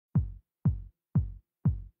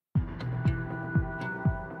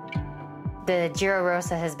The Giro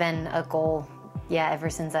Rosa has been a goal, yeah, ever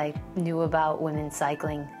since I knew about women's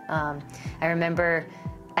cycling. I remember,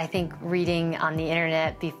 I think, reading on the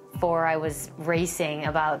internet before I was racing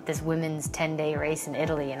about this women's 10-day race in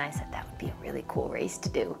Italy, and I said that would be a really cool race to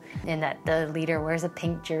do. And that the leader wears a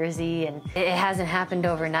pink jersey, and it hasn't happened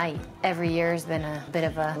overnight. Every year has been a bit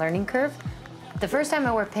of a learning curve. The first time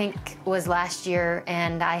I wore pink was last year,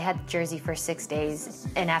 and I had the jersey for 6 days.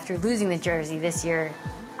 And after losing the jersey this year,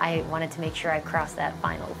 I wanted to make sure I crossed that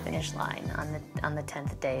final finish line on the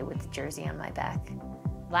 10th day with the jersey on my back.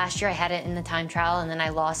 Last year I had it in the time trial, and then I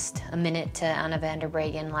lost a minute to Anna van der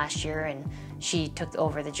Breggen last year, and she took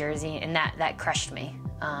over the jersey, and that crushed me.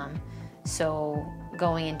 So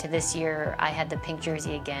going into this year, I had the pink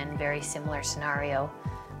jersey again, very similar scenario.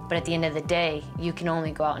 But at the end of the day, you can only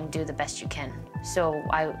go out and do the best you can. So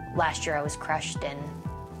last year I was crushed,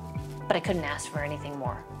 but I couldn't ask for anything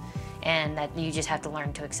more. And that you just have to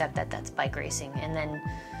learn to accept that that's bike racing. And then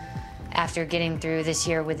after getting through this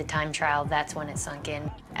year with the time trial, that's when it sunk in.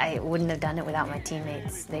 I wouldn't have done it without my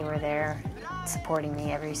teammates. They were there supporting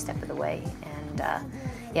me every step of the way. And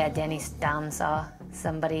yeah, Danny Dam saw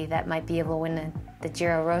somebody that might be able to win the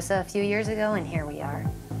Giro Rosa a few years ago, and here we are.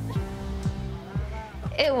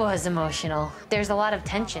 It was emotional. There's a lot of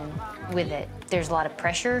tension with it. There's a lot of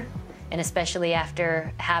pressure. And especially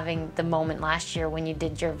after having the moment last year when you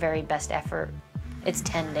did your very best effort. It's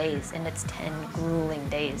 10 days, and it's 10 grueling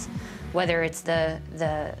days. Whether it's the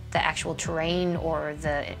actual terrain or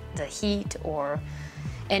the heat or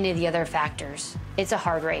any of the other factors. It's a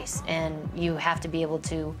hard race, and you have to be able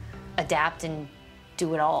to adapt and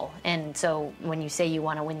do it all. And so when you say you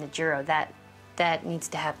want to win the Giro, that needs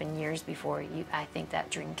to happen years before I think that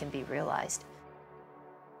dream can be realized.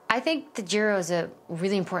 I think the Giro is a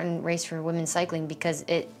really important race for women's cycling because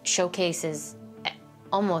it showcases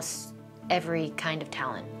almost every kind of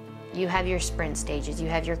talent. You have your sprint stages, you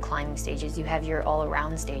have your climbing stages, you have your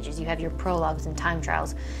all-around stages, you have your prologues and time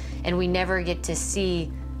trials, and we never get to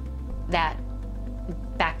see that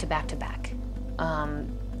back to back to back.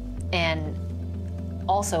 And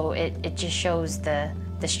also, it just shows the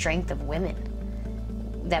strength of women.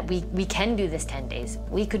 That we can do this 10 days.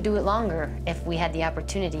 We could do it longer if we had the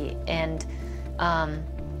opportunity. And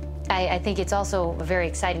I think it's also a very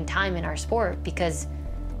exciting time in our sport because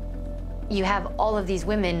you have all of these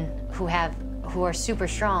women who are super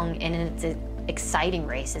strong, and it's an exciting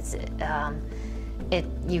race.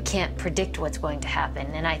 You can't predict what's going to happen,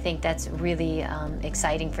 and I think that's really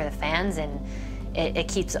exciting for the fans, and it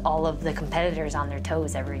keeps all of the competitors on their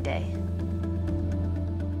toes every day.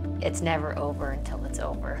 It's never over until it's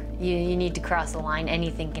over. You need to cross the line.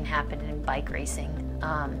 Anything can happen in bike racing.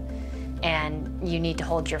 And you need to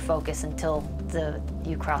hold your focus until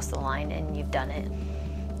you cross the line and you've done it.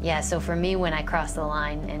 Yeah, so for me, when I crossed the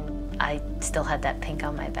line and I still had that pink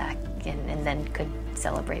on my back and then could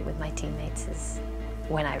celebrate with my teammates is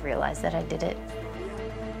when I realized that I did it.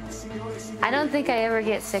 I don't think I ever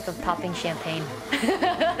get sick of popping champagne.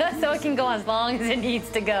 So it can go as long as it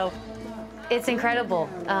needs to go. It's incredible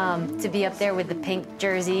to be up there with the pink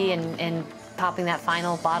jersey and popping that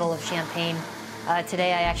final bottle of champagne.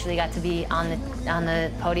 Today I actually got to be on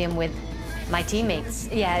the podium with my teammates.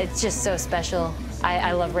 Yeah, it's just so special.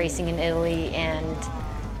 I love racing in Italy, and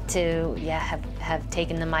to have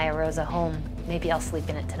taken the Giro Rosa home. Maybe I'll sleep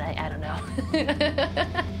in it tonight, I don't know.